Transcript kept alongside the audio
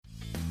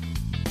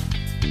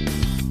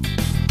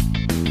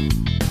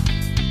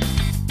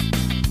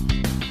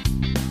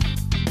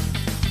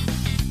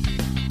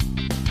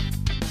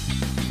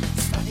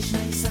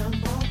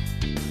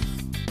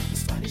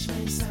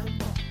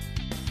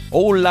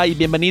Hola y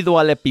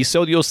bienvenido al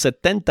episodio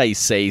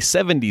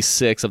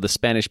 76 of the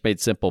Spanish Made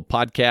Simple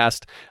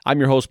podcast. I'm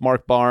your host,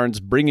 Mark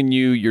Barnes, bringing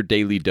you your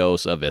daily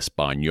dose of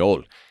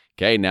español.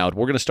 Okay, now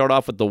we're going to start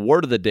off with the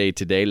word of the day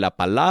today, la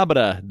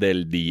palabra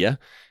del día,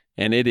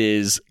 and it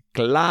is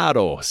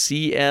claro,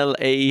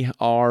 C-L-A-R-O,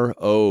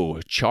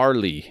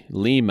 Charlie,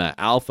 Lima,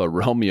 Alpha,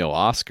 Romeo,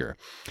 Oscar.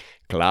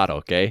 Claro,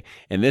 okay?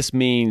 And this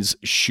means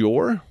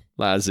sure,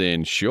 as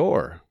in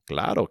sure.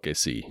 Claro que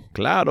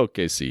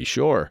sí,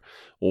 sure.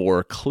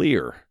 Or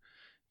clear,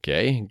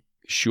 okay?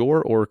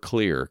 Sure or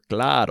clear,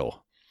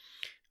 claro.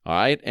 All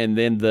right, and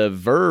then the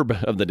verb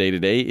of the day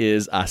today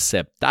is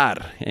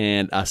aceptar,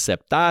 and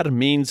aceptar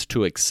means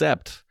to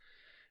accept,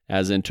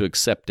 as in to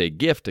accept a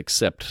gift,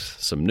 accept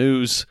some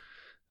news,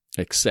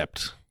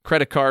 accept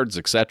credit cards,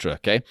 etc.,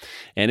 okay?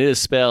 And it is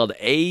spelled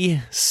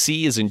A,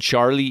 C as in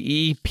Charlie,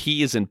 E,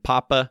 P as in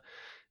Papa,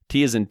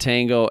 T as in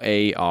Tango,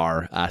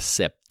 A-R,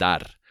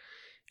 aceptar.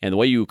 And the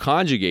way you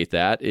conjugate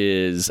that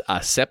is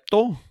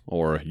acepto,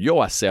 or yo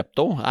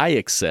acepto, I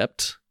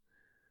accept.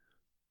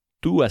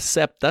 Tú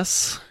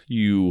aceptas,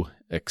 you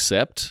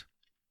accept.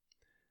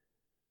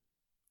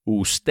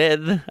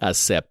 Usted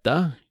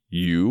acepta,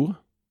 you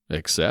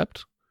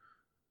accept.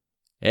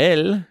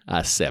 Él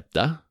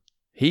acepta,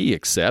 he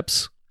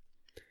accepts.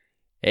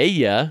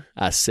 Ella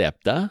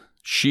acepta,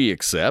 she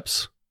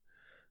accepts.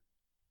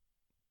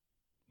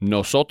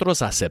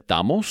 Nosotros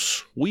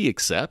aceptamos, we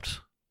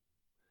accept.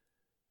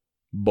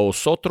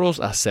 Vosotros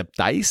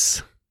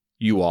aceptáis,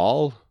 you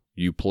all,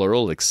 you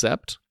plural,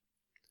 accept.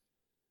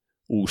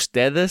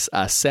 Ustedes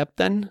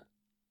aceptan,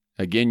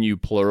 again, you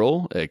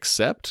plural,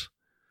 accept.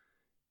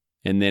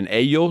 And then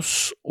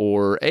ellos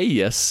or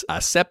ellas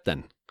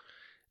aceptan,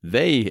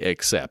 they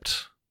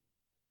accept.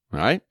 All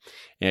right?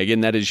 And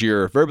again, that is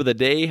your verb of the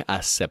day,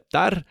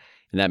 aceptar,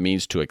 and that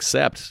means to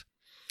accept.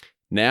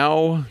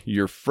 Now,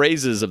 your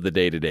phrases of the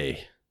day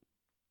today.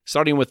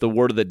 Starting with the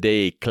word of the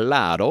day,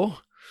 claro.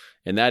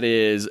 And that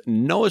is,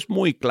 no es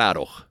muy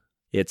claro.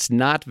 It's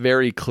not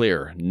very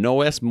clear. No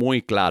es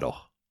muy claro.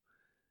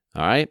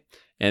 All right?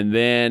 And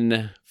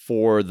then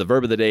for the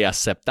verb of the day,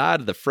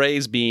 aceptar, the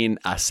phrase being,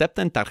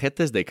 ¿aceptan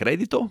tarjetas de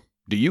crédito?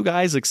 Do you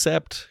guys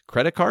accept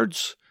credit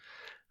cards?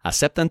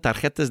 ¿Aceptan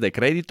tarjetas de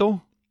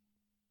crédito?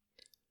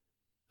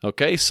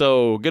 Okay,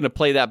 so going to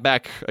play that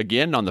back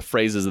again on the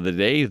phrases of the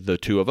day, the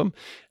two of them.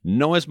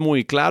 No es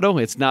muy claro.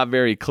 It's not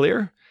very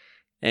clear.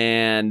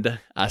 And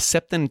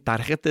 ¿aceptan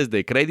tarjetas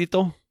de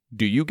crédito?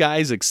 Do you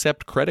guys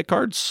accept credit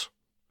cards?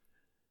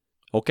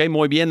 Okay,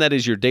 muy bien. That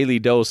is your daily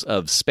dose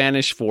of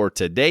Spanish for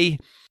today.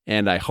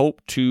 And I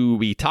hope to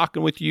be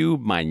talking with you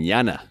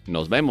mañana.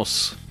 Nos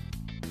vemos.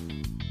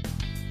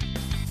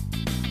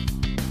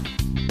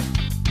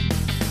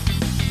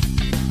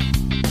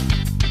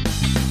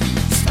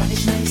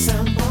 Spanish Made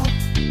Simple.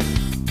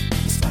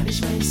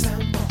 Spanish Made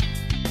Simple.